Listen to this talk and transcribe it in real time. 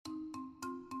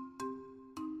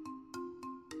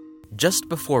Just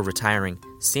before retiring,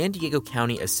 San Diego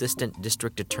County Assistant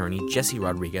District Attorney Jesse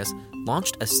Rodriguez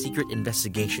launched a secret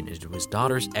investigation into his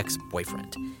daughter's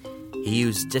ex-boyfriend. He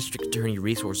used district attorney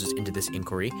resources into this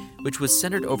inquiry, which was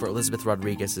centered over Elizabeth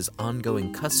Rodriguez's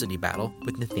ongoing custody battle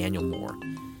with Nathaniel Moore.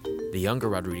 The younger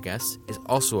Rodriguez is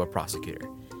also a prosecutor.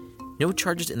 No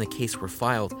charges in the case were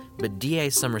filed, but DA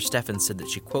Summer Steffens said that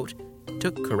she, quote,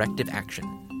 took corrective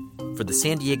action. For the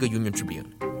San Diego Union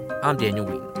Tribune, I'm Daniel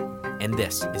Wheaton, and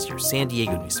this is your San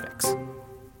Diego News Fix.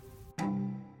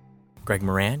 Greg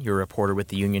Moran, you're a reporter with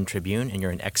the Union Tribune, and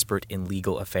you're an expert in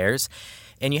legal affairs.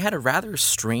 And you had a rather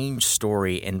strange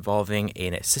story involving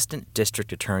an assistant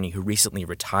district attorney who recently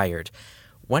retired.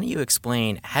 Why don't you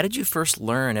explain, how did you first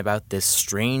learn about this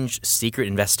strange secret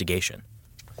investigation?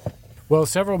 Well,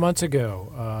 several months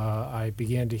ago, I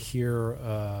began to hear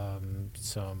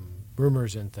some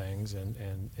rumors and things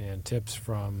and tips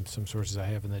from some sources I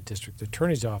have in the district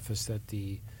attorney's office that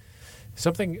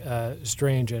something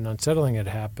strange and unsettling had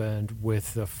happened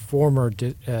with the former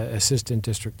assistant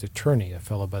district attorney, a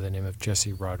fellow by the name of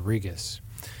Jesse Rodriguez.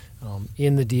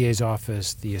 In the DA's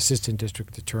office, the assistant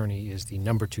district attorney is the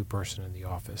number 2 person in the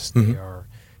office.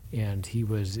 And he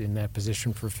was in that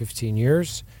position for 15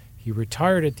 years. He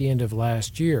retired at the end of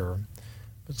last year.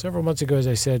 But several months ago, as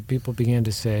I said, people began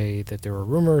to say that there were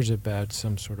rumors about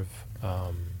some sort of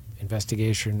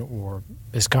investigation or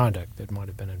misconduct that might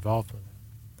have been involved with it.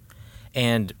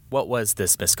 And what was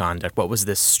this misconduct? What was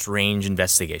this strange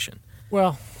investigation?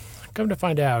 Well, come to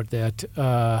find out that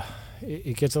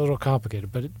it gets a little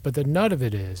complicated, but the nut of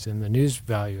it is, and the news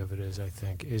value of it is, I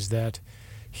think, is that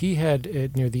he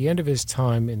had, near the end of his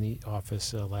time in the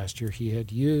office last year, he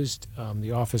had used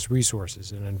the office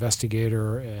resources, an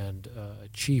investigator and a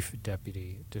chief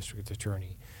deputy district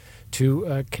attorney,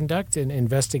 to conduct an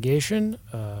investigation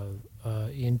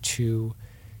into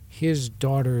his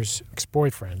daughter's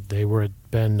ex-boyfriend. They had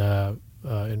been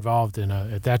involved in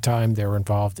at that time, they were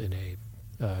involved in a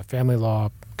family law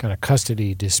kind of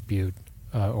custody dispute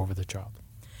over the child.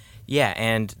 Yeah,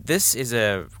 and this is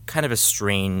a kind of a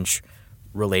strange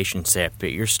relationship.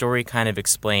 Your story kind of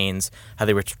explains how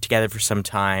they were together for some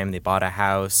time, they bought a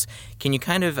house. Can you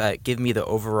kind of give me the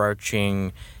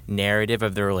overarching narrative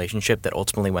of the relationship that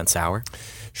ultimately went sour?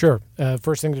 Sure.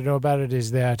 First thing to know about it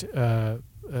is that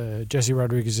Jesse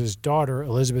Rodriguez's daughter,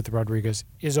 Elizabeth Rodriguez,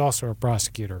 is also a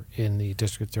prosecutor in the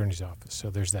district attorney's office. So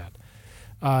there's that.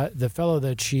 The fellow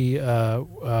that she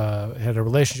had a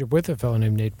relationship with, a fellow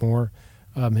named Nate Moore,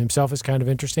 himself is kind of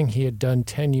interesting. He had done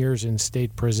 10 years in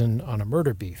state prison on a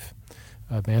murder beef.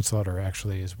 Manslaughter,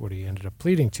 actually, is what he ended up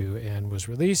pleading to, and was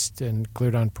released and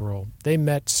cleared on parole. They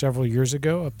met several years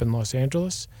ago up in Los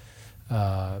Angeles,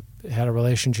 had a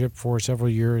relationship for several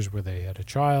years where they had a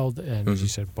child, and, as you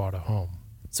said, bought a home.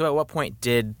 So at what point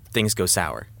did things go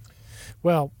sour?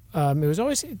 Well,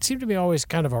 it seemed to me always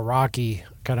kind of a rocky,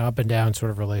 kind of up and down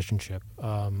sort of relationship.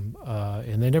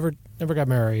 And they never got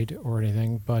married or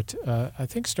anything. But I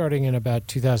think starting in about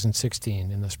 2016,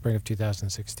 in the spring of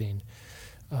 2016,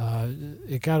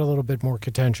 it got a little bit more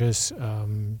contentious.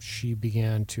 She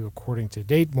began to, according to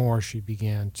Nate Moore,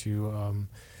 kind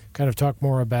of talk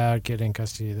more about getting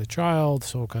custody of the child,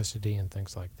 sole custody, and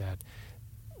things like that.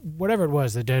 Whatever it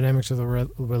was, the dynamics of the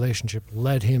relationship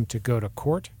led him to go to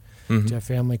court, to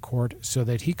family court, so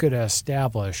that he could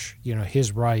establish,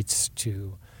 his rights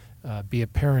to be a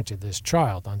parent to this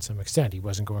child on some extent. He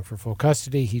wasn't going for full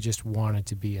custody. He just wanted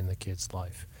to be in the kid's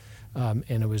life. And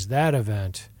it was that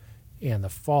event and the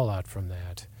fallout from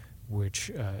that which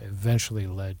eventually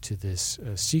led to this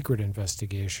secret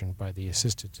investigation by the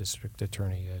assistant district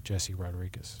attorney, Jesse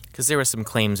Rodriguez. Because there were some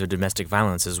claims of domestic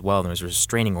violence as well. There was a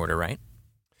restraining order, right?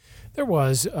 There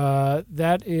was.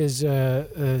 That is,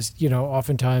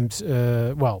 oftentimes,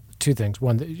 two things.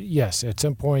 One, yes, at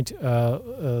some point,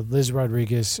 Liz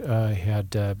Rodriguez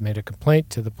had made a complaint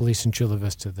to the police in Chula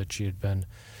Vista that she had been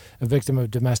a victim of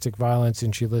domestic violence,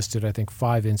 and she listed, I think,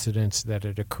 5 incidents that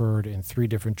had occurred in 3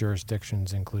 different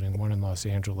jurisdictions, including one in Los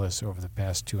Angeles over the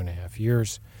past 2.5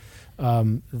 years.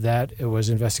 That it was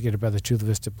investigated by the Chula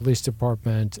Vista Police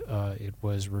Department. It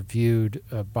was reviewed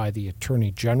by the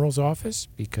Attorney General's office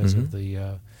because of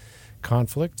the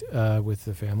conflict with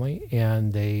the family,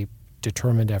 and they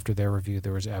determined after their review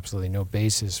there was absolutely no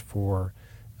basis for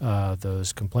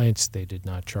those complaints. They did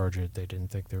not charge it. They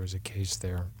didn't think there was a case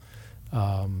there.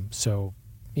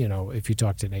 If you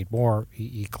talk to Nate Moore,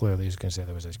 he clearly is going to say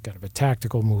there was a kind of a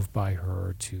tactical move by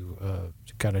her to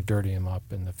kind of dirty him up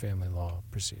in the family law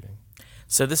proceeding.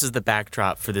 So this is the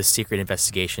backdrop for this secret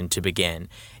investigation to begin,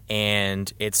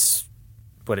 and it's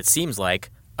what it seems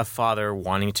like a father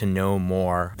wanting to know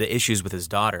more the issues with his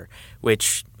daughter,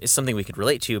 which is something we could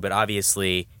relate to, but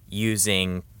obviously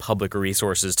using public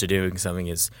resources to doing something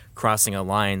is crossing a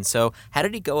line. So how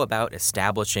did he go about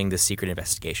establishing the secret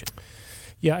investigation?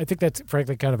 Yeah, I think that's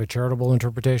frankly kind of a charitable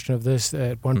interpretation of this.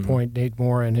 At one point, Nate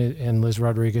Moore and Liz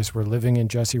Rodriguez were living in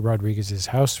Jesse Rodriguez's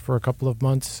house for a couple of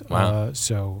months. Wow.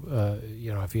 So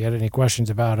if you had any questions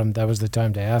about him, that was the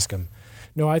time to ask him.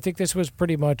 No, I think this was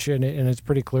pretty much, and it's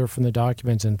pretty clear from the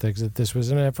documents and things, that this was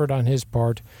an effort on his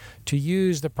part to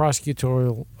use the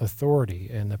prosecutorial authority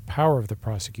and the power of the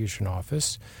prosecution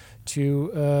office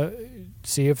to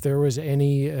see if there was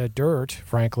any dirt,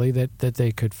 frankly, that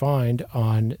they could find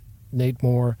on Nate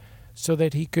Moore, so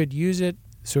that he could use it,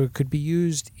 so it could be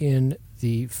used in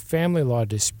the family law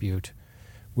dispute,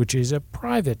 which is a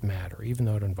private matter, even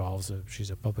though it involves she's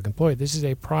a public employee. This is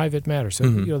a private matter. So,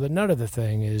 the nut of the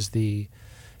thing is the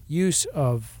use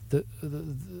of the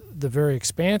very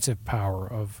expansive power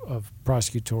of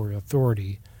prosecutorial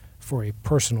authority for a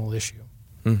personal issue.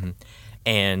 Mm-hmm.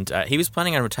 And he was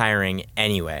planning on retiring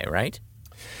anyway, right?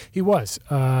 He was.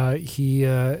 He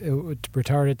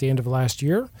retired at the end of last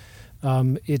year.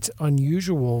 It's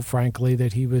unusual, frankly,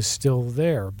 that he was still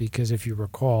there because, if you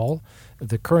recall,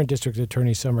 the current district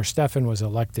attorney, Summer Stephan, was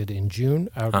elected in June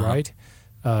outright.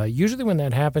 Usually when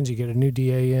that happens, you get a new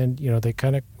DA in, they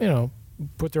kind of,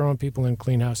 put their own people in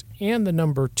clean house, and the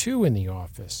number 2 in the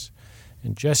office.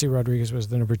 And Jesse Rodriguez was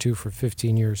the number 2 for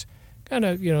 15 years, kind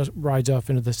of, rides off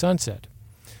into the sunset.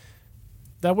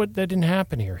 That didn't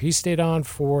happen here. He stayed on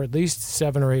for at least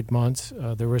 7 or 8 months.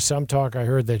 There was some talk I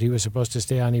heard that he was supposed to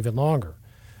stay on even longer.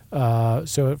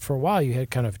 So for a while, you had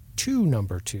kind of 2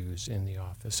 number 2s in the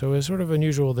office. So it was sort of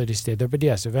unusual that he stayed there. But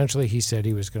yes, eventually he said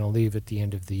he was going to leave at the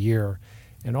end of the year.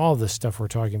 And all the stuff we're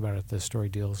talking about that this story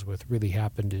deals with really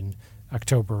happened in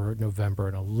October, November,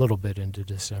 and a little bit into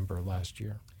December last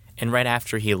year. And right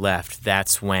after he left,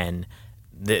 that's when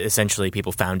essentially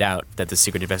people found out that the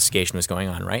secret investigation was going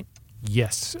on, right?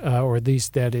 Yes, or at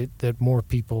least that more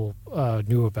people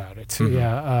knew about it. Mm-hmm.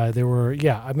 Yeah, there were.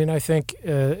 Yeah, I mean, I think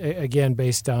again,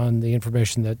 based on the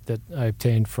information that I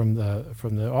obtained from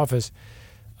the office,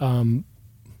 when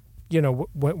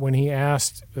he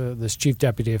asked this chief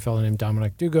deputy, a fellow named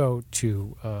Dominic Dugo,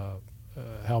 to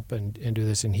help and do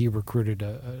this, and he recruited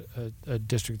a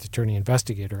district attorney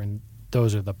investigator, and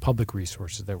those are the public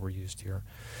resources that were used here.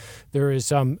 There is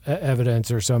some evidence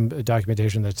or some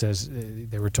documentation that says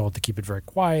they were told to keep it very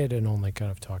quiet and only kind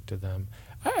of talk to them.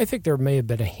 I think there may have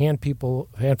been a handful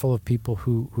of people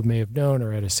who may have known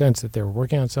or had a sense that they were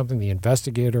working on something. The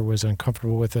investigator was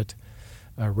uncomfortable with it,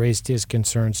 raised his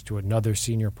concerns to another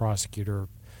senior prosecutor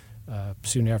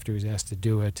soon after he was asked to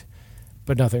do it,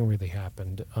 but nothing really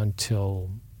happened until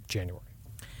January.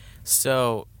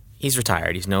 So he's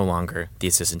retired. He's no longer the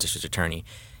assistant district attorney.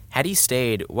 Had he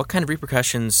stayed, what kind of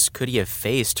repercussions could he have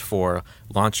faced for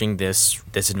launching this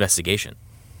investigation?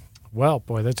 Well,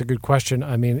 boy, that's a good question.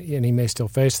 I mean, and he may still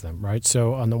face them, right?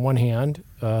 So on the one hand,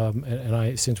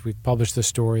 since we've published this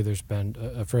story, there's been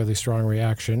a fairly strong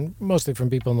reaction, mostly from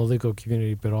people in the legal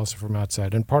community, but also from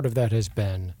outside. And part of that has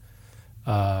been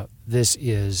this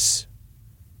is,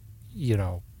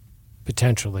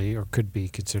 potentially or could be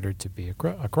considered to be a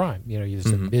crime. There's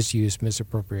a misuse,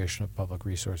 misappropriation of public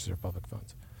resources or public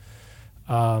funds.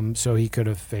 So he could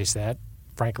have faced that.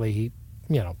 Frankly,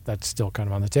 that's still kind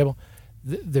of on the table.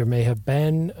 There may have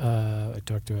been, I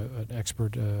talked to an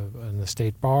expert in the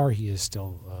state bar. He is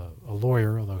still a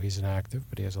lawyer, although he's inactive,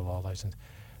 but he has a law license.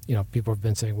 People have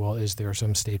been saying, well, is there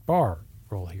some state bar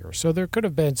role here? So there could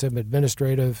have been some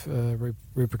administrative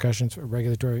repercussions, or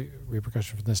regulatory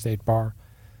repercussions from the state bar.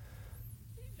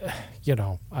 I don't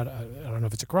know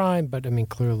if it's a crime, but I mean,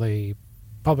 clearly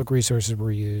public resources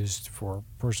were used for a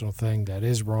personal thing that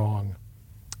is wrong.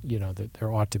 That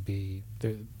there ought to be,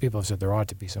 people have said there ought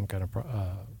to be some kind of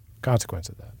consequence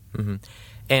of that. Mm-hmm.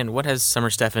 And what has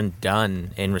Summer Stephan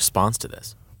done in response to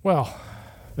this? Well,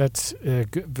 that's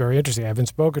very interesting. I haven't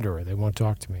spoken to her. They won't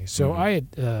talk to me. So I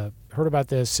had heard about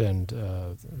this, and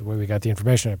the way we got the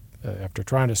information, after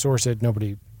trying to source it,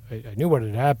 I knew what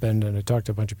had happened, and I talked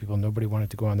to a bunch of people. Nobody wanted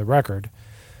to go on the record.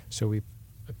 So I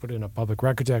put in a Public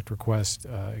Records Act request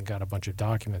and got a bunch of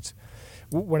documents.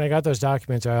 When I got those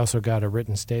documents, I also got a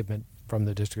written statement from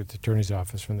the district attorney's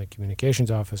office, from the communications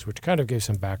office, which kind of gave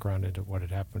some background into what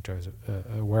had happened, which I was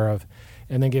aware of,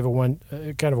 and then gave a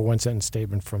one-sentence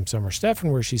statement from Summer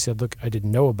Stephan where she said, look, I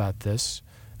didn't know about this.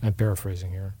 I'm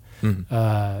paraphrasing here.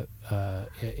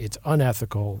 Mm-hmm. It's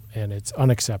unethical, and it's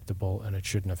unacceptable, and it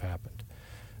shouldn't have happened.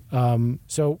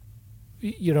 So,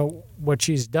 what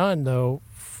she's done, though,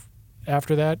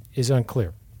 after that is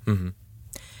unclear. Mm-hmm.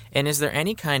 And is there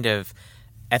any kind of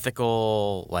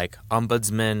ethical, like,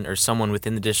 ombudsman or someone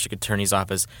within the district attorney's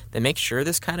office that makes sure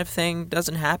this kind of thing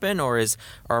doesn't happen? Or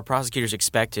are prosecutors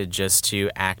expected just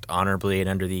to act honorably and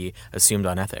under the assumed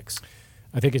unethics?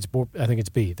 I think it's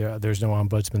B. There's no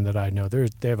ombudsman that I know.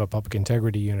 They have a public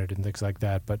integrity unit and things like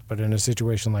that. But in a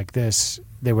situation like this,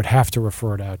 they would have to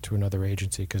refer it out to another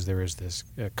agency because there is this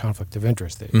conflict of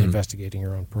interest. That investigating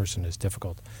your own person is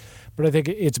difficult. But I think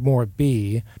it's more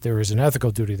B. There is an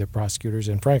ethical duty to prosecutors.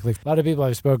 And frankly, a lot of people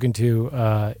I've spoken to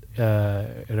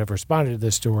and have responded to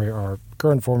this story are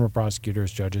current former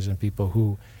prosecutors, judges, and people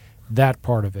who that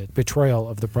part of it, betrayal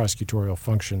of the prosecutorial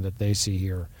function that they see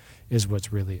here, is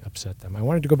what's really upset them. I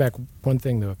wanted to go back one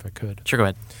thing, though, if I could. Sure, go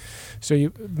ahead. So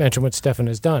you mentioned what Stefan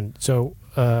has done. So,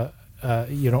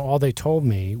 all they told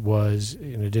me was,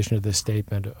 in addition to this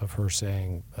statement of her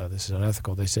saying this is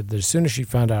unethical, they said that as soon as she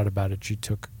found out about it, she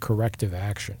took corrective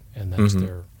action, and that's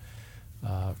their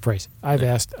phrase. I've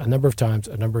asked a number of times,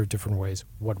 a number of different ways,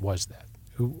 what was that?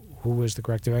 Who was the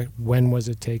corrective action? When was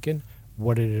it taken?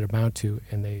 What did it amount to?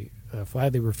 And they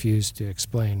flatly refused to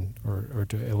explain or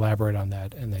to elaborate on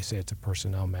that, and they say it's a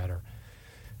personnel matter.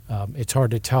 It's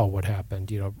hard to tell what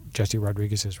happened. Jesse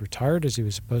Rodriguez has retired as he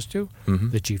was supposed to.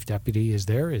 The chief deputy is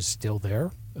still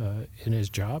there in his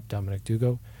job, Dominic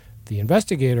Dugo. The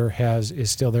investigator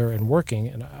is still there and working,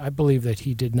 and I believe that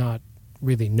he did not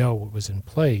really know what was in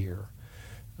play here.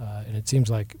 And it seems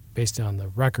like, based on the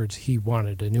records, he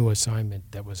wanted a new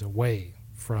assignment that was away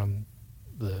from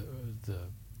the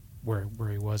where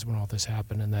he was when all this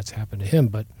happened, and that's happened to him.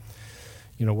 But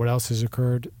what else has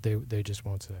occurred? They just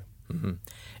won't say.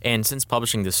 And since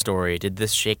publishing this story, did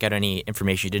this shake out any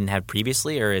information you didn't have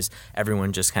previously, or is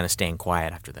everyone just kind of staying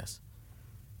quiet after this?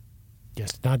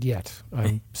 Yes, not yet.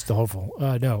 I'm still hopeful.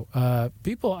 No.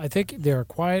 People, I think they're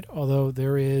quiet, although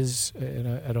there is,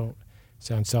 and I don't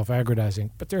sound self-aggrandizing,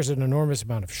 but there's an enormous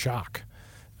amount of shock.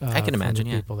 I can imagine,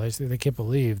 yeah. People. They can't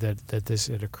believe that this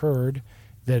had occurred,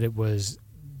 that it was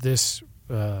this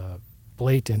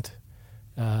blatant,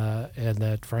 and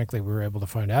that, frankly, we were able to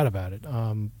find out about it.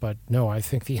 But no, I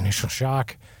think the initial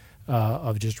shock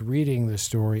of just reading the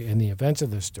story and the events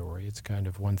of the story, it's kind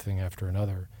of one thing after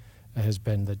another, has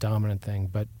been the dominant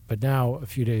thing. But now, a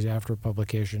few days after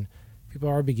publication, people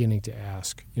are beginning to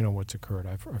ask, what's occurred.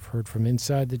 I've heard from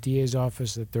inside the DA's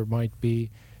office that there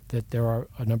are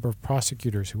a number of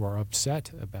prosecutors who are upset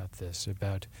about this,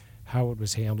 about how it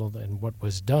was handled and what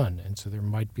was done. And so there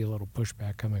might be a little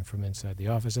pushback coming from inside the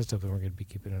office. That's something we're going to be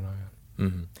keeping an eye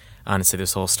on. Honestly,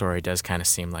 this whole story does kind of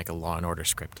seem like a Law and Order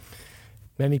script.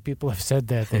 Many people have said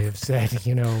that. They have said,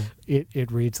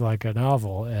 it reads like a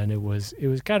novel. And it was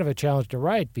kind of a challenge to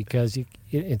write because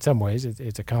in some ways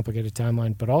it's a complicated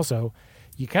timeline, but also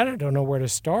you kind of don't know where to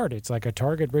start. It's like a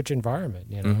target-rich environment,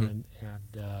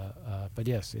 but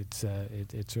yes, it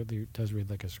certainly does read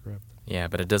like a script. Yeah,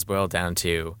 but it does boil down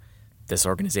to this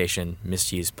organization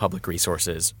misused public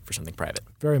resources for something private.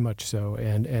 Very much so,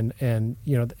 and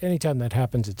anytime that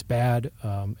happens, it's bad,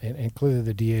 and clearly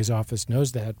the DA's office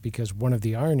knows that, because one of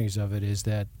the ironies of it is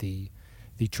that the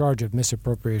charge of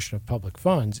misappropriation of public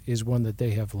funds is one that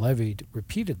they have levied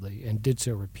repeatedly, and did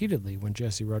so repeatedly when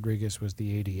Jesse Rodriguez was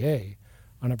the ADA,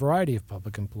 on a variety of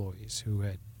public employees who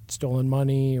had stolen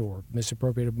money or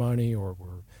misappropriated money or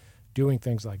were doing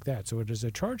things like that. So it is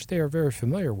a charge they are very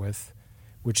familiar with,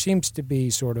 which seems to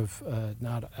be sort of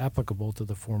not applicable to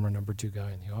the former number 2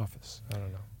 guy in the office. I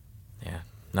don't know. Yeah,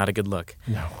 not a good look.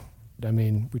 No. I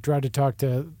mean, we tried to talk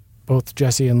to both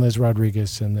Jesse and Liz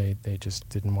Rodriguez, and they just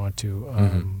didn't want to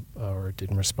or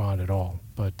didn't respond at all.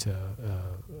 But,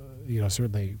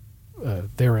 certainly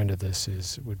their end of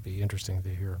this would be interesting to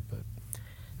hear. But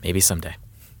maybe someday.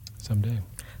 Someday.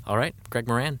 All right, Greg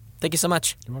Moran, thank you so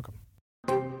much. You're welcome.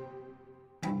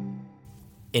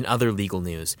 In other legal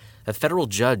news, a federal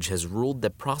judge has ruled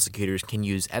that prosecutors can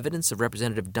use evidence of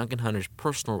Representative Duncan Hunter's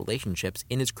personal relationships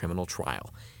in his criminal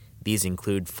trial. These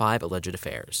include 5 alleged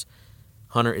affairs.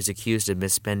 Hunter is accused of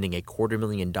misspending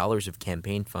 $250,000 of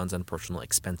campaign funds on personal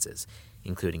expenses,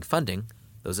 including funding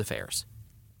those affairs.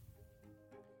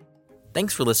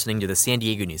 Thanks for listening to the San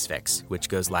Diego News Fix, which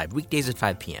goes live weekdays at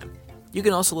 5 p.m. You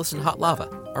can also listen to Hot Lava,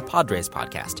 our Padres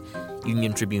podcast.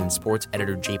 Union Tribune sports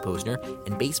editor Jay Posner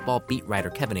and baseball beat writer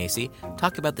Kevin Acey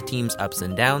talk about the team's ups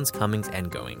and downs, comings,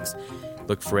 and goings.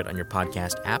 Look for it on your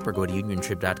podcast app or go to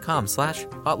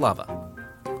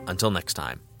uniontrib.com/hotlava. Until next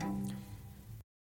time.